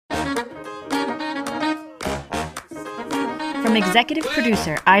From executive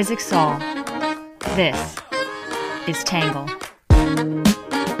producer Isaac Saul, this is Tangle.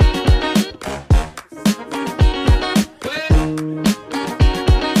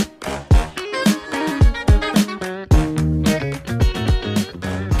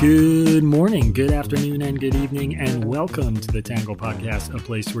 Good morning, good afternoon, and good evening, and welcome to the Tangle Podcast, a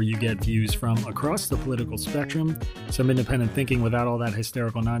place where you get views from across the political spectrum, some independent thinking without all that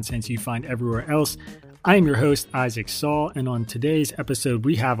hysterical nonsense you find everywhere else. I am your host, Isaac Saul, and on today's episode,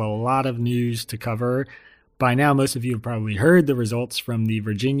 we have a lot of news to cover. By now, most of you have probably heard the results from the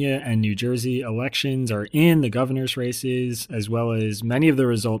Virginia and New Jersey elections are in, the governor's races, as well as many of the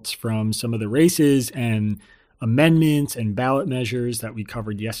results from some of the races and amendments and ballot measures that we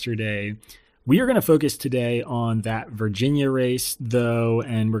covered yesterday. We are going to focus today on that Virginia race, though,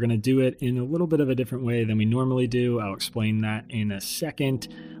 and we're going to do it in a little bit of a different way than we normally do. I'll explain that in a second.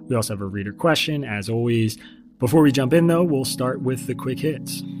 We also have a reader question, as always. Before we jump in, though, we'll start with the quick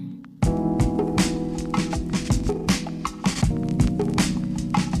hits.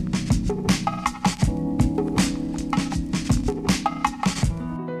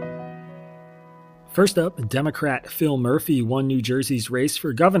 First up, Democrat Phil Murphy won New Jersey's race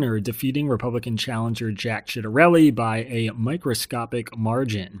for governor, defeating Republican challenger Jack Ciattarelli by a microscopic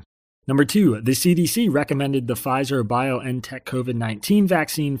margin. Number 2, the CDC recommended the Pfizer-BioNTech COVID-19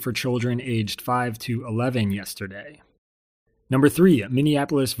 vaccine for children aged 5 to 11 yesterday. Number 3,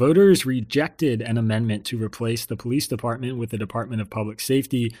 Minneapolis voters rejected an amendment to replace the police department with the Department of Public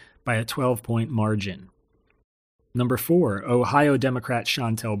Safety by a 12-point margin. Number 4, Ohio Democrat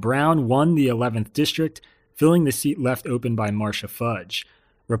Shontel Brown won the 11th district, filling the seat left open by Marcia Fudge.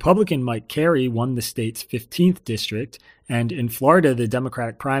 Republican Mike Carey won the state's 15th district, and in Florida, the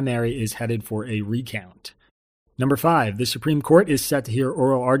Democratic primary is headed for a recount. Number 5, the Supreme Court is set to hear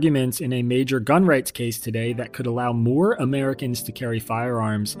oral arguments in a major gun rights case today that could allow more Americans to carry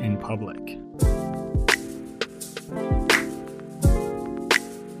firearms in public.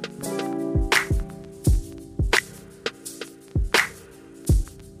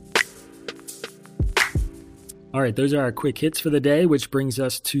 All right, those are our quick hits for the day, which brings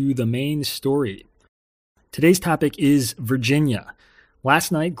us to the main story. Today's topic is Virginia.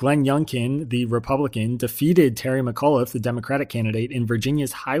 Last night, Glenn Youngkin, the Republican, defeated Terry McAuliffe, the Democratic candidate, in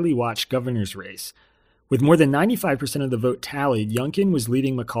Virginia's highly watched governor's race. With more than 95% of the vote tallied, Youngkin was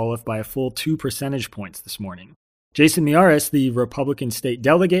leading McAuliffe by a full 2 percentage points this morning. Jason Miyares, the Republican state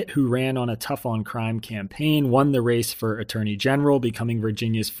delegate who ran on a tough-on-crime campaign, won the race for Attorney General, becoming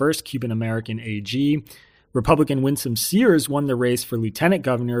Virginia's first Cuban-American AG. Republican Winsome Sears won the race for lieutenant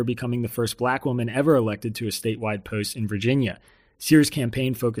governor, becoming the first black woman ever elected to a statewide post in Virginia. Sears'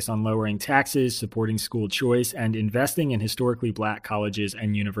 campaign focused on lowering taxes, supporting school choice, and investing in historically black colleges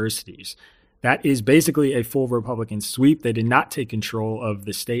and universities. That is basically a full Republican sweep. They did not take control of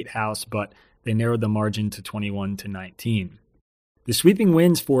the state house, but they narrowed the margin to 21-19. The sweeping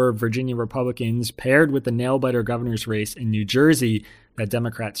wins for Virginia Republicans, paired with the nail-biter governor's race in New Jersey that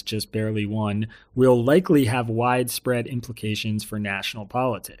Democrats just barely won, will likely have widespread implications for national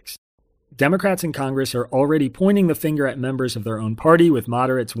politics. Democrats in Congress are already pointing the finger at members of their own party, with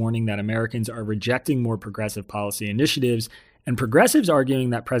moderates warning that Americans are rejecting more progressive policy initiatives, and progressives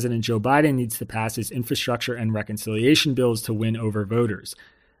arguing that President Joe Biden needs to pass his infrastructure and reconciliation bills to win over voters.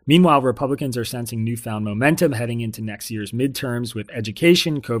 Meanwhile, Republicans are sensing newfound momentum heading into next year's midterms, with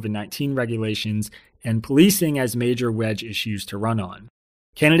education, COVID-19 regulations, and policing as major wedge issues to run on.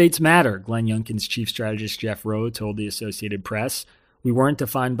 Candidates matter, Glenn Youngkin's chief strategist Jeff Rowe told the Associated Press. We weren't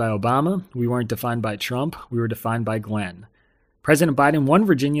defined by Obama, we weren't defined by Trump, we were defined by Glenn. President Biden won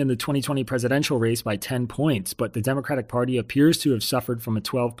Virginia in the 2020 presidential race by 10 points, but the Democratic Party appears to have suffered from a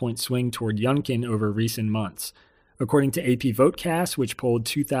 12-point swing toward Youngkin over recent months. According to AP Votecast, which polled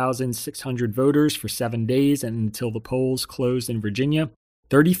 2,600 voters for 7 days and until the polls closed in Virginia,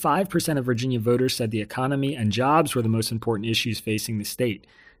 35% of Virginia voters said the economy and jobs were the most important issues facing the state.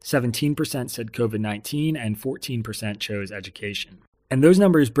 17% said COVID-19 and 14% chose education. And those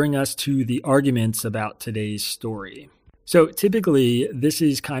numbers bring us to the arguments about today's story. So typically, this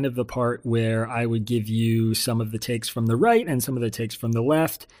is kind of the part where I would give you some of the takes from the right and some of the takes from the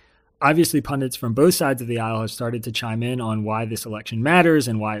left. Obviously, pundits from both sides of the aisle have started to chime in on why this election matters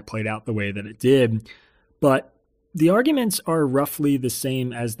and why it played out the way that it did. But the arguments are roughly the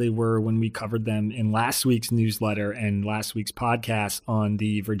same as they were when we covered them in last week's newsletter and last week's podcast on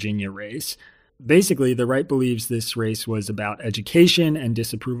the Virginia race. Basically, the right believes this race was about education and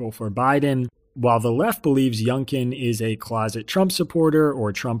disapproval for Biden, while the left believes Youngkin is a closet Trump supporter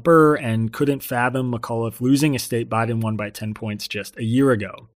or Trumper and couldn't fathom McAuliffe losing a state Biden won by 10 points just a year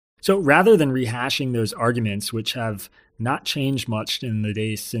ago. So rather than rehashing those arguments, which have not changed much in the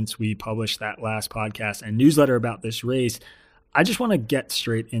days since we published that last podcast and newsletter about this race. I just want to get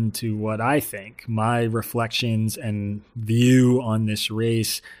straight into what I think, my reflections and view on this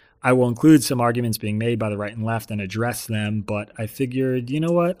race. I will include some arguments being made by the right and left and address them, but I figured, you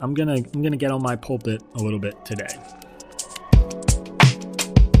know what, I'm gonna get on my pulpit a little bit today.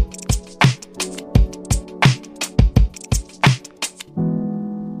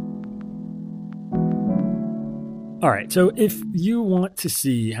 All right, so if you want to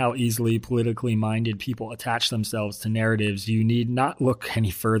see how easily politically minded people attach themselves to narratives, you need not look any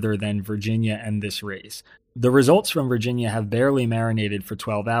further than Virginia and this race. The results from Virginia have barely marinated for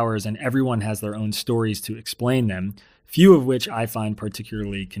 12 hours, and everyone has their own stories to explain them, few of which I find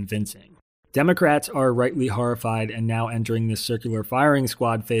particularly convincing. Democrats are rightly horrified and now entering the circular firing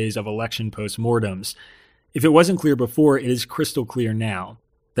squad phase of election postmortems. If it wasn't clear before, it is crystal clear now.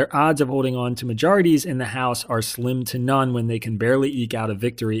 Their odds of holding on to majorities in the House are slim to none when they can barely eke out a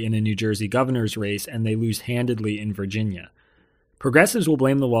victory in a New Jersey governor's race and they lose handedly in Virginia. Progressives will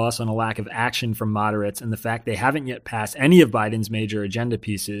blame the loss on a lack of action from moderates and the fact they haven't yet passed any of Biden's major agenda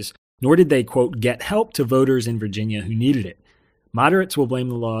pieces, nor did they, quote, get help to voters in Virginia who needed it. Moderates will blame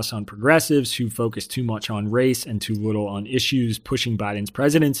the loss on progressives who focus too much on race and too little on issues, pushing Biden's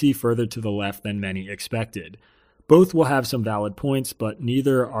presidency further to the left than many expected. Both will have some valid points, but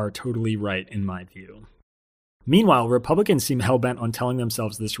neither are totally right in my view. Meanwhile, Republicans seem hell-bent on telling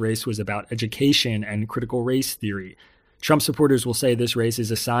themselves this race was about education and critical race theory. Trump supporters will say this race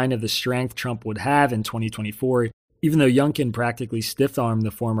is a sign of the strength Trump would have in 2024, even though Youngkin practically stiff-armed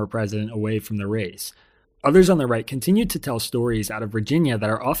the former president away from the race. Others on the right continue to tell stories out of Virginia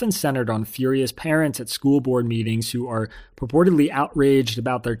that are often centered on furious parents at school board meetings who are purportedly outraged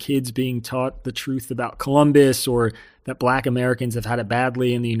about their kids being taught the truth about Columbus or that Black Americans have had it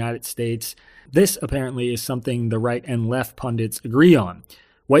badly in the United States. This apparently is something the right and left pundits agree on.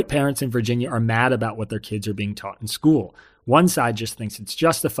 White parents in Virginia are mad about what their kids are being taught in school. One side just thinks it's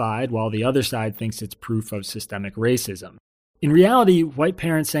justified, while the other side thinks it's proof of systemic racism. In reality, white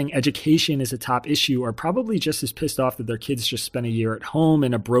parents saying education is a top issue are probably just as pissed off that their kids just spent a year at home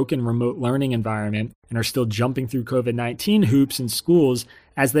in a broken remote learning environment and are still jumping through COVID-19 hoops in schools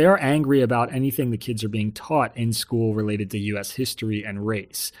as they are angry about anything the kids are being taught in school related to U.S. history and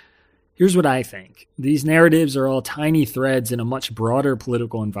race. Here's what I think. These narratives are all tiny threads in a much broader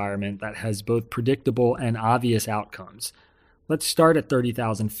political environment that has both predictable and obvious outcomes. Let's start at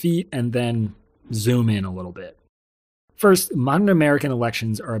 30,000 feet and then zoom in a little bit. First, modern American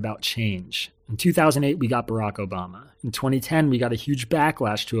elections are about change. In 2008, we got Barack Obama. In 2010, we got a huge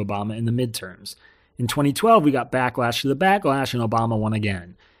backlash to Obama in the midterms. In 2012, we got backlash to the backlash and Obama won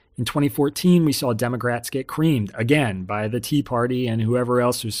again. In 2014, we saw Democrats get creamed again by the Tea Party and whoever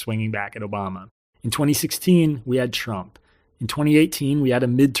else was swinging back at Obama. In 2016, we had Trump. In 2018, we had a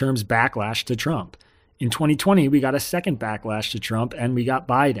midterms backlash to Trump. In 2020, we got a second backlash to Trump and we got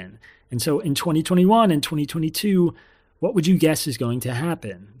Biden. And so in 2021 and 2022, what would you guess is going to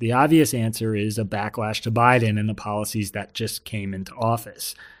happen? The obvious answer is a backlash to Biden and the policies that just came into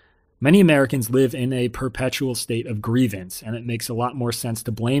office. Many Americans live in a perpetual state of grievance, and it makes a lot more sense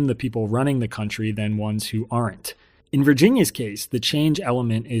to blame the people running the country than ones who aren't. In Virginia's case, the change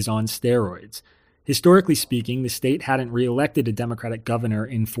element is on steroids. Historically speaking, the state hadn't reelected a Democratic governor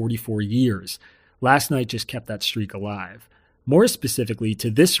in 44 years. Last night just kept that streak alive. More specifically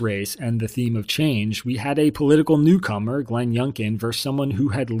to this race and the theme of change, we had a political newcomer, Glenn Youngkin, versus someone who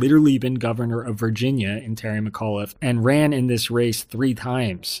had literally been governor of Virginia in Terry McAuliffe and ran in this race 3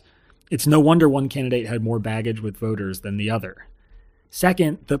 times. It's no wonder one candidate had more baggage with voters than the other.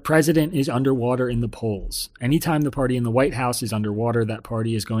 Second, the president is underwater in the polls. Anytime the party in the White House is underwater, that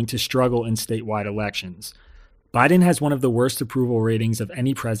party is going to struggle in statewide elections. Biden has one of the worst approval ratings of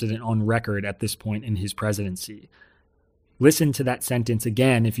any president on record at this point in his presidency. Listen to that sentence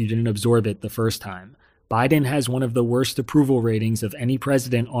again if you didn't absorb it the first time. Biden has one of the worst approval ratings of any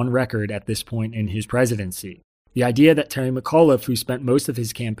president on record at this point in his presidency. The idea that Terry McAuliffe, who spent most of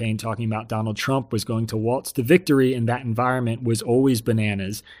his campaign talking about Donald Trump, was going to waltz to victory in that environment was always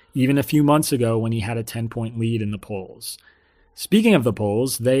bananas, even a few months ago when he had a 10-point lead in the polls. Speaking of the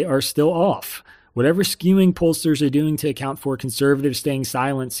polls, they are still off. Whatever skewing pollsters are doing to account for conservatives staying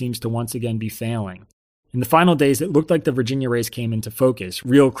silent seems to once again be failing. In the final days, it looked like the Virginia race came into focus.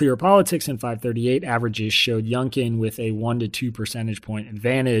 Real Clear Politics and 538 averages showed Youngkin with a 1 to 2 percentage point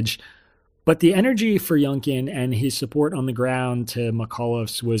advantage. But the energy for Youngkin and his support on the ground to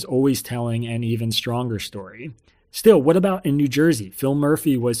McAuliffe's was always telling an even stronger story. Still, what about in New Jersey? Phil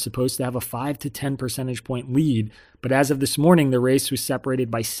Murphy was supposed to have a 5 to 10 percentage point lead, but as of this morning, the race was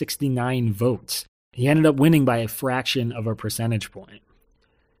separated by 69 votes. He ended up winning by a fraction of a percentage point.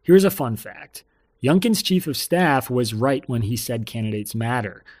 Here's a fun fact. Youngkin's chief of staff was right when he said candidates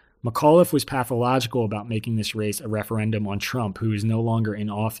matter. McAuliffe was pathological about making this race a referendum on Trump, who is no longer in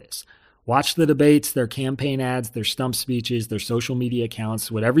office. Watch the debates, their campaign ads, their stump speeches, their social media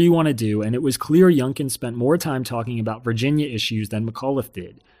accounts, whatever you want to do, and it was clear Youngkin spent more time talking about Virginia issues than McAuliffe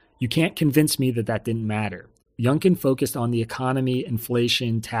did. You can't convince me that that didn't matter. Youngkin focused on the economy,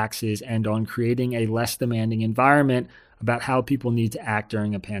 inflation, taxes, and on creating a less demanding environment about how people need to act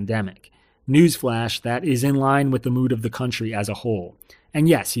during a pandemic. Newsflash, that is in line with the mood of the country as a whole. And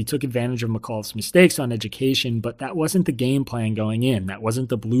yes, he took advantage of McAuliffe's mistakes on education, but that wasn't the game plan going in. That wasn't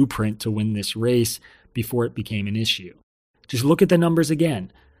the blueprint to win this race before it became an issue. Just look at the numbers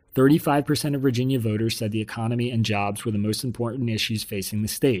again. 35% of Virginia voters said the economy and jobs were the most important issues facing the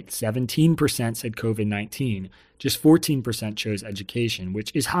state. 17% said COVID-19. Just 14% chose education,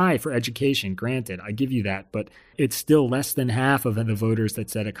 which is high for education, granted, I give you that, but it's still less than half of the voters that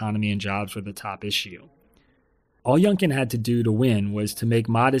said economy and jobs were the top issue. All Youngkin had to do to win was to make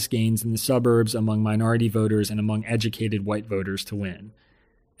modest gains in the suburbs among minority voters and among educated white voters to win.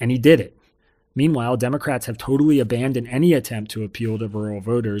 And he did it. Meanwhile, Democrats have totally abandoned any attempt to appeal to rural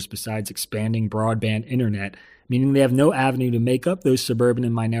voters besides expanding broadband internet, meaning they have no avenue to make up those suburban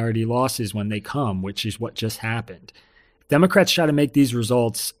and minority losses when they come, which is what just happened. If Democrats try to make these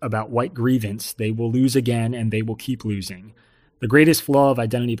results about white grievance, they will lose again and they will keep losing. The greatest flaw of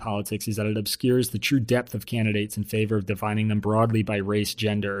identity politics is that it obscures the true depth of candidates in favor of defining them broadly by race,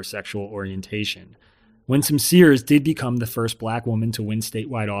 gender, or sexual orientation. Winsome Sears did become the first black woman to win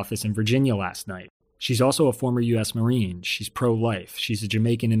statewide office in Virginia last night. She's also a former U.S. Marine. She's pro-life. She's a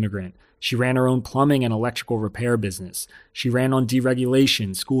Jamaican immigrant. She ran her own plumbing and electrical repair business. She ran on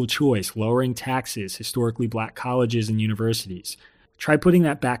deregulation, school choice, lowering taxes, historically black colleges and universities. Try putting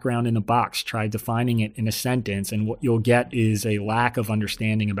that background in a box, try defining it in a sentence, and what you'll get is a lack of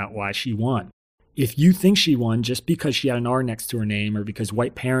understanding about why she won. If you think she won just because she had an R next to her name or because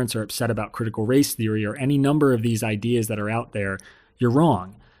white parents are upset about critical race theory or any number of these ideas that are out there, you're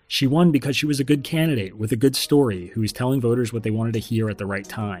wrong. She won because she was a good candidate with a good story who was telling voters what they wanted to hear at the right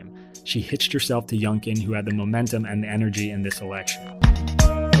time. She hitched herself to Youngkin, who had the momentum and the energy in this election.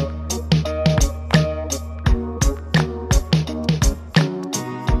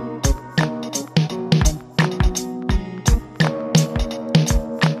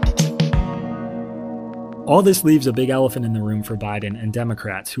 All this leaves a big elephant in the room for Biden and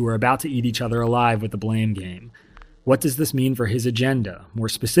Democrats, who are about to eat each other alive with the blame game. What does this mean for his agenda? More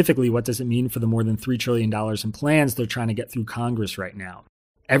specifically, what does it mean for the more than $3 trillion in plans they're trying to get through Congress right now?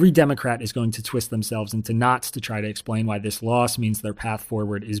 Every Democrat is going to twist themselves into knots to try to explain why this loss means their path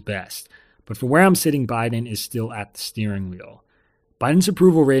forward is best. But from where I'm sitting, Biden is still at the steering wheel. Biden's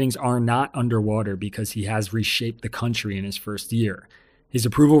approval ratings are not underwater because he has reshaped the country in his first year. His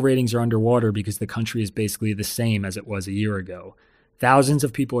approval ratings are underwater because the country is basically the same as it was a year ago. Thousands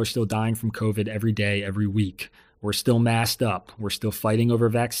of people are still dying from COVID every day, every week. We're still masked up. We're still fighting over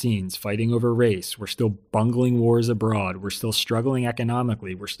vaccines, fighting over race. We're still bungling wars abroad. We're still struggling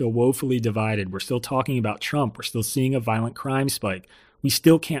economically. We're still woefully divided. We're still talking about Trump. We're still seeing a violent crime spike. We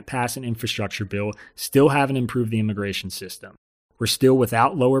still can't pass an infrastructure bill, still haven't improved the immigration system. We're still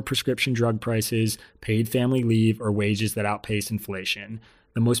without lower prescription drug prices, paid family leave, or wages that outpace inflation.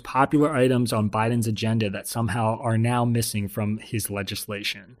 The most popular items on Biden's agenda that somehow are now missing from his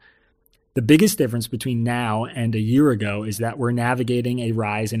legislation. The biggest difference between now and a year ago is that we're navigating a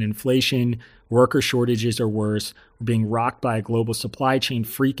rise in inflation, worker shortages are worse, we're being rocked by a global supply chain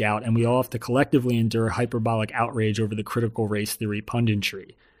freakout, and we all have to collectively endure hyperbolic outrage over the critical race theory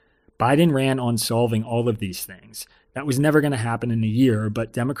punditry. Biden ran on solving all of these things. That was never going to happen in a year,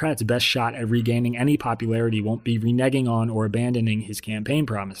 but Democrats' best shot at regaining any popularity won't be reneging on or abandoning his campaign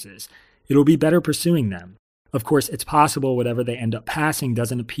promises. It'll be better pursuing them. Of course, it's possible whatever they end up passing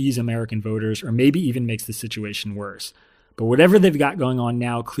doesn't appease American voters or maybe even makes the situation worse. But whatever they've got going on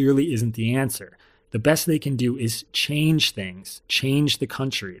now clearly isn't the answer. The best they can do is change things, change the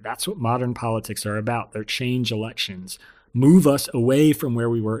country. That's what modern politics are about. They're change elections. Move us away from where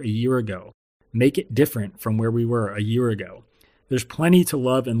we were a year ago. Make it different from where we were a year ago. There's plenty to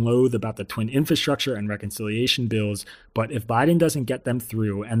love and loathe about the twin infrastructure and reconciliation bills, but if Biden doesn't get them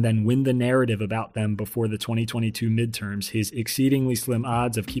through and then win the narrative about them before the 2022 midterms, his exceedingly slim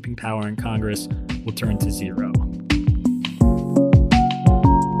odds of keeping power in Congress will turn to zero.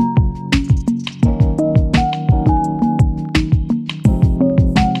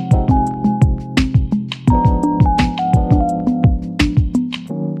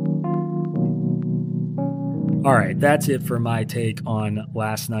 All right, that's it for my take on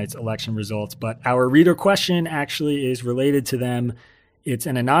last night's election results. But our reader question actually is related to them. It's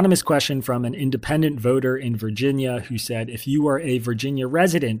an anonymous question from an independent voter in Virginia who said, if you are a Virginia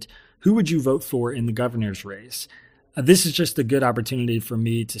resident, who would you vote for in the governor's race? This is just a good opportunity for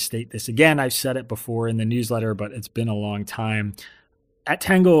me to state this again. I've said it before in the newsletter, but it's been a long time. At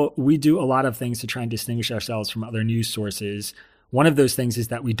Tangle, we do a lot of things to try and distinguish ourselves from other news sources. One of those things is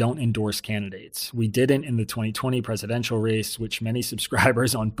that we don't endorse candidates. We didn't in the 2020 presidential race, which many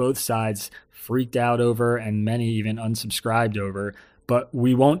subscribers on both sides freaked out over and many even unsubscribed over. But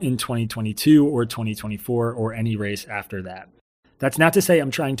we won't in 2022 or 2024 or any race after that. That's not to say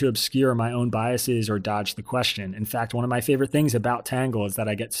I'm trying to obscure my own biases or dodge the question. In fact, one of my favorite things about Tangle is that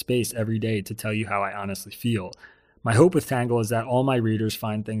I get space every day to tell you how I honestly feel. My hope with Tangle is that all my readers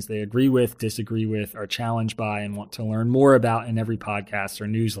find things they agree with, disagree with, are challenged by, and want to learn more about in every podcast or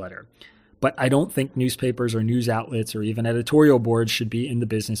newsletter. But I don't think newspapers or news outlets or even editorial boards should be in the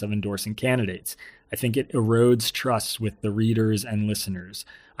business of endorsing candidates. I think it erodes trust with the readers and listeners.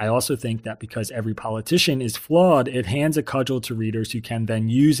 I also think that because every politician is flawed, it hands a cudgel to readers who can then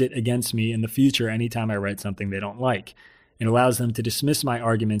use it against me in the future anytime I write something they don't like. It allows them to dismiss my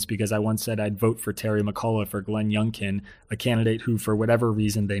arguments because I once said I'd vote for Terry McAuliffe or Glenn Youngkin, a candidate who, for whatever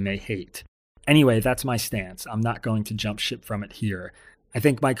reason, they may hate. Anyway, that's my stance. I'm not going to jump ship from it here. I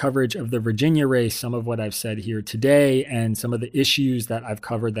think my coverage of the Virginia race, some of what I've said here today, and some of the issues that I've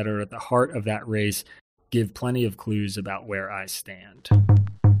covered that are at the heart of that race give plenty of clues about where I stand.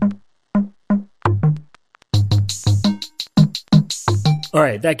 All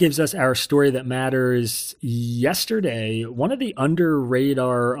right, that gives us our story that matters. Yesterday, one of the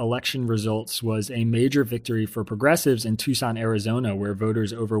under-radar election results was a major victory for progressives in Tucson, Arizona, where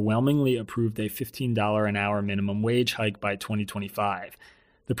voters overwhelmingly approved a $15 an hour minimum wage hike by 2025.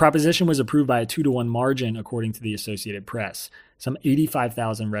 The proposition was approved by a 2-to-1 margin, according to the Associated Press. Some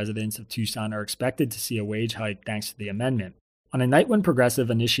 85,000 residents of Tucson are expected to see a wage hike thanks to the amendment. On a night when progressive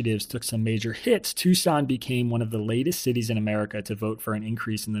initiatives took some major hits, Tucson became one of the latest cities in America to vote for an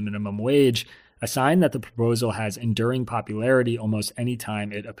increase in the minimum wage, a sign that the proposal has enduring popularity almost any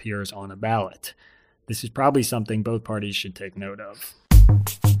time it appears on a ballot. This is probably something both parties should take note of.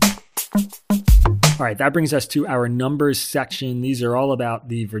 All right, that brings us to our numbers section. These are all about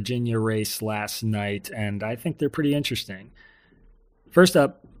the Virginia race last night, and I think they're pretty interesting. First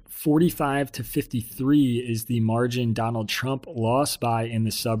up, 45 to 53 is the margin Donald Trump lost by in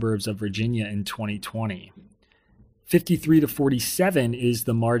the suburbs of Virginia in 2020. 53 to 47 is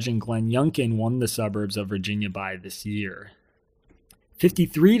the margin Glenn Youngkin won the suburbs of Virginia by this year.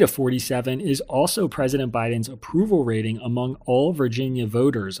 53 to 47 is also President Biden's approval rating among all Virginia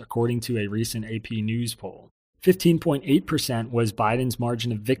voters, according to a recent AP News poll. 15.8% was Biden's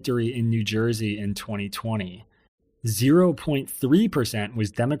margin of victory in New Jersey in 2020. 0.3%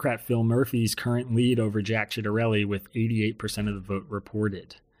 was Democrat Phil Murphy's current lead over Jack Ciattarelli, with 88% of the vote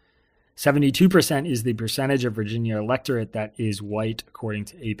reported. 72% is the percentage of Virginia electorate that is white, according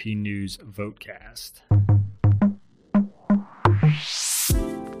to AP News Votecast.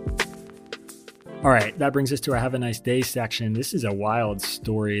 All right, that brings us to our Have a Nice Day section. This is a wild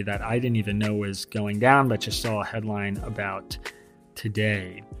story that I didn't even know was going down, but just saw a headline about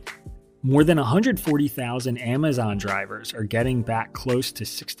today. More than 140,000 Amazon drivers are getting back close to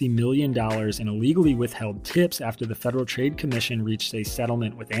 $60 million in illegally withheld tips after the Federal Trade Commission reached a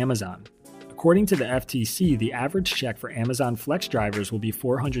settlement with Amazon. According to the FTC, the average check for Amazon Flex drivers will be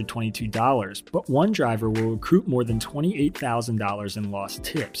 $422, but one driver will recoup more than $28,000 in lost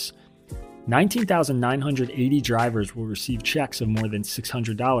tips. 19,980 drivers will receive checks of more than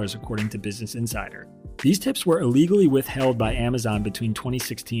 $600, according to Business Insider. These tips were illegally withheld by Amazon between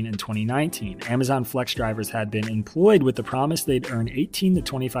 2016 and 2019. Amazon Flex drivers had been employed with the promise they'd earn $18 to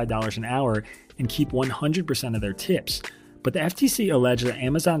 $25 an hour and keep 100% of their tips. But the FTC alleged that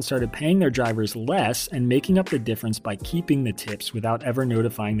Amazon started paying their drivers less and making up the difference by keeping the tips without ever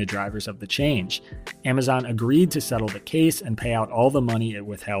notifying the drivers of the change. Amazon agreed to settle the case and pay out all the money it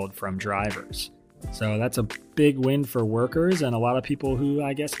withheld from drivers. So that's a big win for workers and a lot of people who,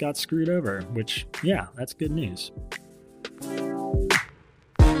 I guess, got screwed over, which, yeah, that's good news.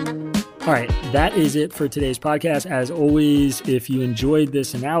 All right, that is it for today's podcast. As always, if you enjoyed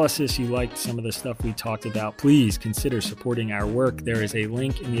this analysis, you liked some of the stuff we talked about, please consider supporting our work. There is a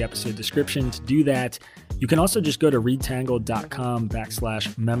link in the episode description to do that. You can also just go to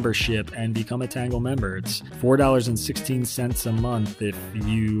readtangle.com/membership and become a Tangle member. It's $4.16 a month if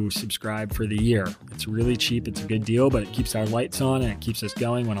you subscribe for the year. It's really cheap. It's a good deal, but it keeps our lights on and it keeps us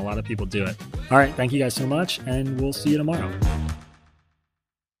going when a lot of people do it. All right, thank you guys so much, and we'll see you tomorrow.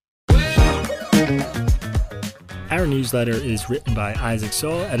 Our Our newsletter is written by Isaac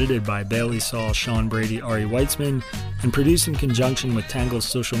Saul, edited by Bailey Saul, Sean Brady, Ari Weitzman, and produced in conjunction with Tangle's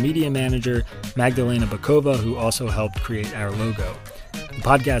social media manager, Magdalena Bakova, who also helped create our logo. The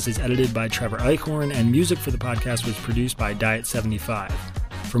podcast is edited by Trevor Eichhorn, and music for the podcast was produced by Diet 75.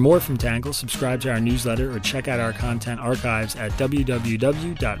 For more from Tangle, subscribe to our newsletter or check out our content archives at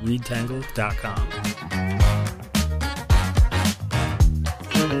www.readtangle.com.